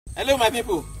Hello, my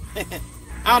people.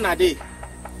 How na dey?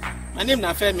 My name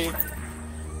na Femi.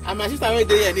 And my sister wey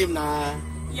dey here name na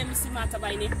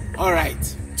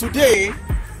Alright. Today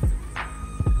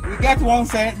we get one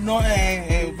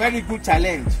very good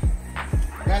challenge.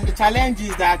 And the challenge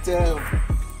is that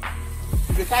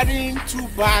if you're carrying 2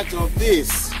 bags of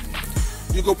this,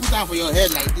 you go put them for your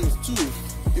head like this. 2.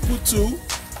 You put 2.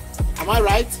 Am I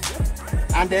right?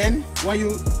 And then when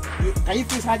you can you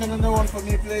please hide another one for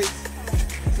me, please?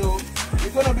 So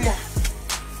you're gonna be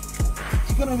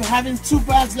having 2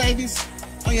 bags like this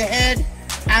on your head,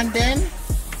 and then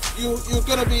you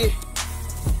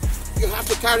have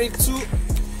to carry 2.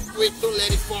 Wait, don't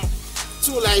let it fall.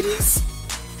 2 like this,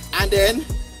 and then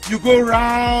you go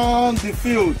round the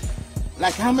field.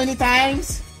 Like how many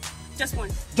times? Just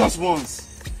once. Just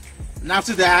once. And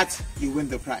after that, you win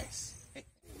the prize.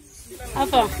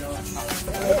 Alpha.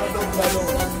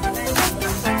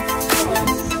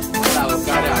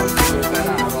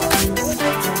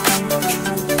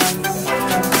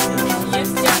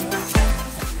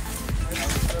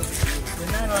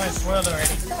 Spoiled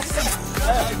already.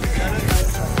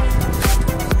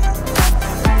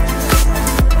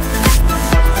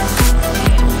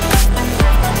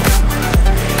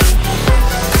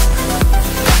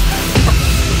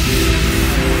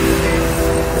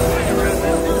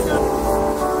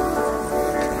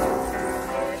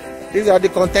 These are the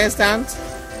contestants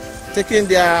taking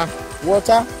their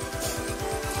water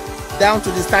down to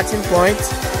the starting point.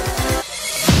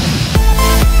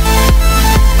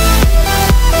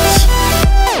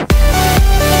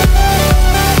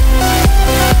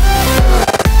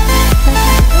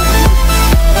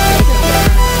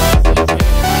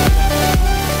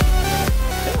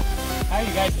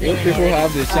 If people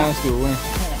have the chance to win.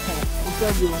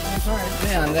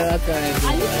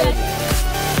 Are you ready?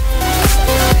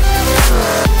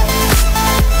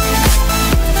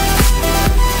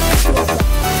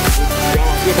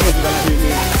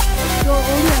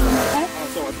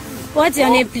 What's your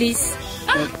name, please?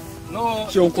 No,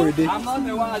 I'm not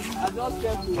the one. I just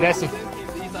kept to. Bless you.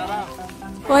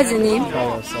 What's your name?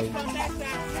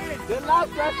 The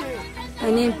last person.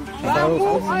 Your name?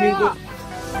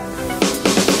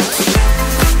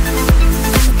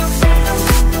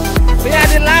 We are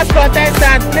the last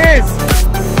contestant, please.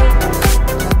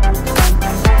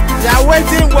 We are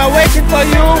waiting. We're waiting for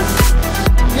you.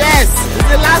 Yes, it's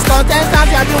the last contestant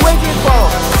we have been waiting for.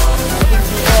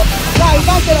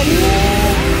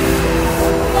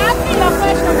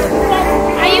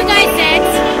 Are you guys set?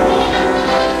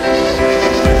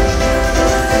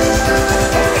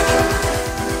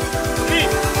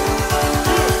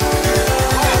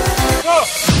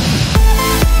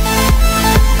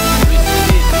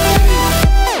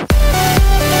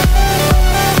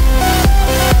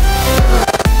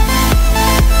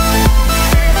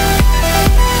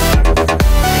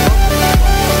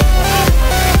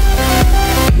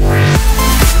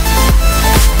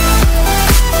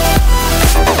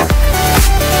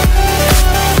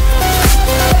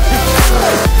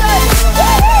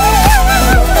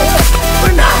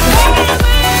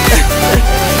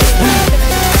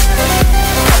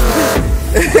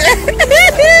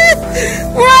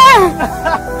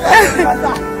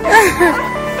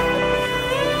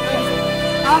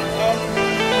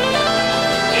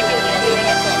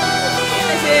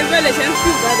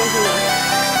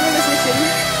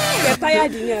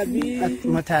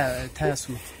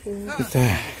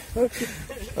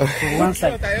 One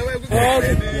side.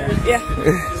 Yeah.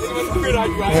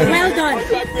 Well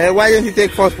done. Why didn't you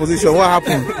take first position? What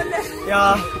happened?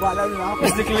 Yeah,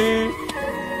 basically,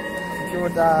 You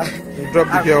drop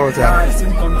the pure water.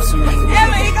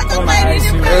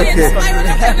 Okay.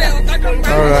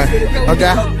 Alright.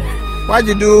 Okay. Why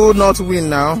did you not win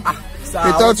now?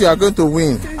 You thought you are going to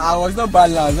win. I was not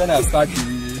balanced when I started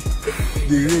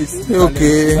the race.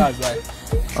 Okay. That's right.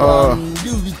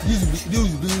 This will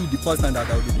be the first time that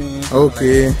I will be doing.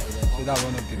 Okay. So that's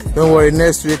one of the. Don't worry,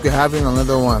 next week we're having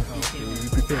another one.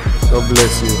 God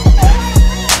bless you.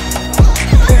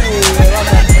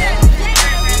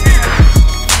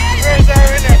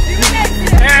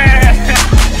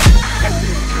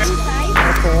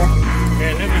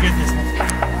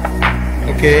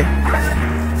 Okay.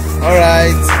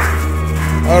 Alright.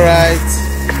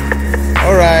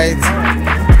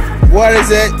 What is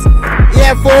it?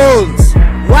 Earphones.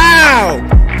 Wow!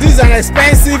 These are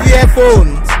expensive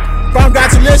earphones.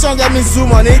 Congratulations. Let me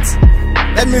zoom on it.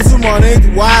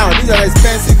 Wow, these are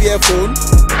expensive earphones.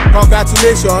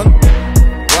 Congratulations.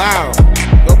 Wow.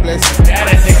 God bless you. We had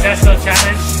a successful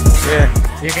challenge. Yeah.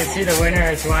 You can see the winner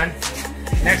has won.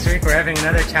 Next week we're having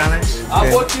another challenge.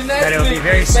 Okay. That will be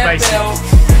very spicy.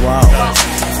 Wow.